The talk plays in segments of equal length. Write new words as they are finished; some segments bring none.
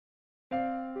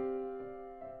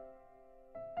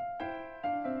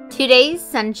Today's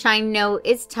sunshine note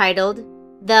is titled,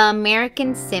 The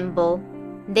American Symbol.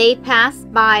 They pass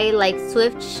by like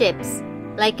swift ships,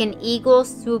 like an eagle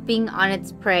swooping on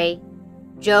its prey.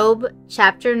 Job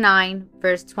chapter 9,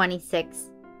 verse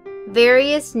 26.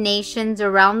 Various nations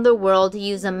around the world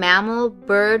use a mammal,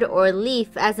 bird, or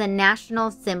leaf as a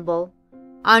national symbol.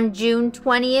 On June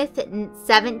 20th,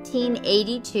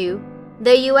 1782,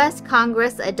 the U.S.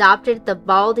 Congress adopted the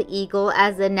bald eagle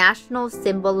as the national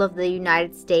symbol of the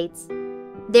United States.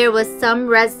 There was some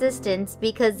resistance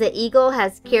because the eagle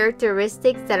has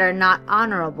characteristics that are not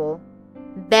honorable.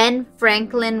 Ben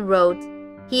Franklin wrote,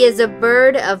 "He is a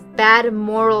bird of bad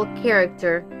moral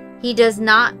character. He does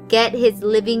not get his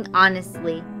living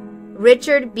honestly."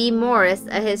 Richard B. Morris,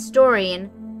 a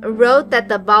historian, wrote that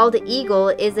the bald eagle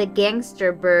is a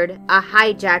gangster bird, a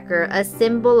hijacker, a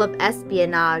symbol of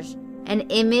espionage, an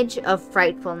image of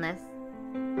frightfulness.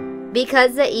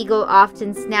 Because the eagle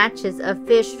often snatches a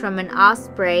fish from an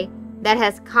osprey that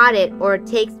has caught it or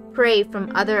takes prey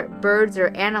from other birds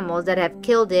or animals that have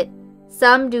killed it,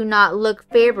 some do not look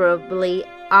favorably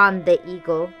on the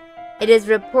eagle. It is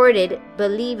reported,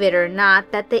 believe it or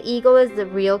not, that the eagle is the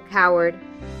real coward.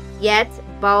 Yet,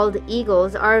 bald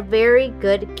eagles are very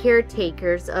good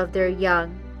caretakers of their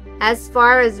young. As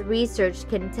far as research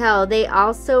can tell, they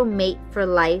also mate for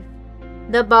life.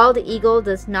 The bald eagle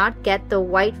does not get the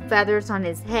white feathers on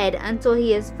his head until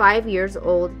he is 5 years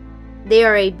old. They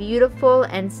are a beautiful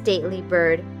and stately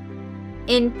bird.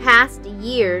 In past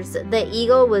years, the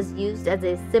eagle was used as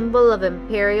a symbol of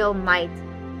imperial might,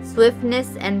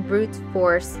 swiftness, and brute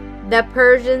force. The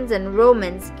Persians and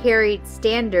Romans carried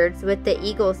standards with the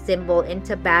eagle symbol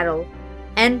into battle.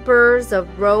 Emperors of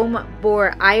Rome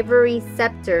bore ivory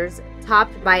scepters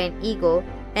topped by an eagle,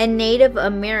 and Native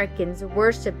Americans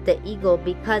worshipped the eagle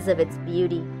because of its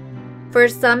beauty. For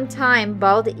some time,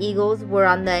 bald eagles were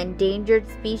on the endangered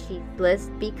species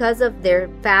list because of their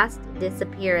fast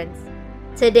disappearance.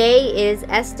 Today, it is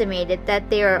estimated that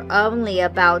there are only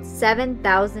about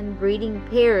 7,000 breeding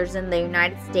pairs in the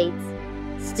United States.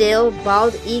 Still,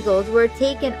 bald eagles were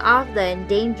taken off the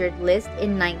endangered list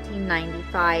in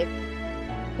 1995.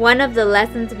 One of the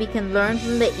lessons we can learn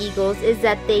from the eagles is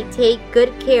that they take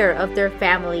good care of their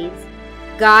families.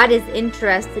 God is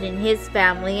interested in His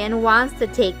family and wants to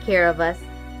take care of us.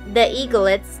 The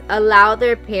eaglets allow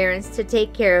their parents to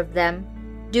take care of them.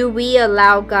 Do we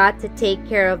allow God to take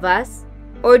care of us?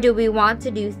 Or do we want to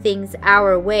do things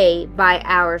our way by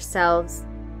ourselves?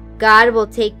 God will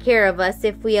take care of us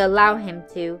if we allow Him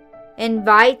to.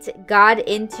 Invite God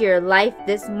into your life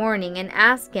this morning and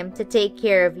ask Him to take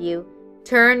care of you.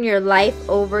 Turn your life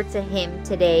over to Him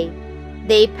today.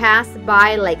 They pass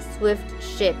by like swift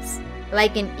ships,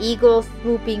 like an eagle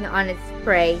swooping on its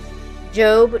prey.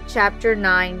 Job chapter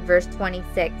 9, verse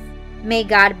 26. May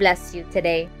God bless you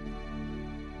today.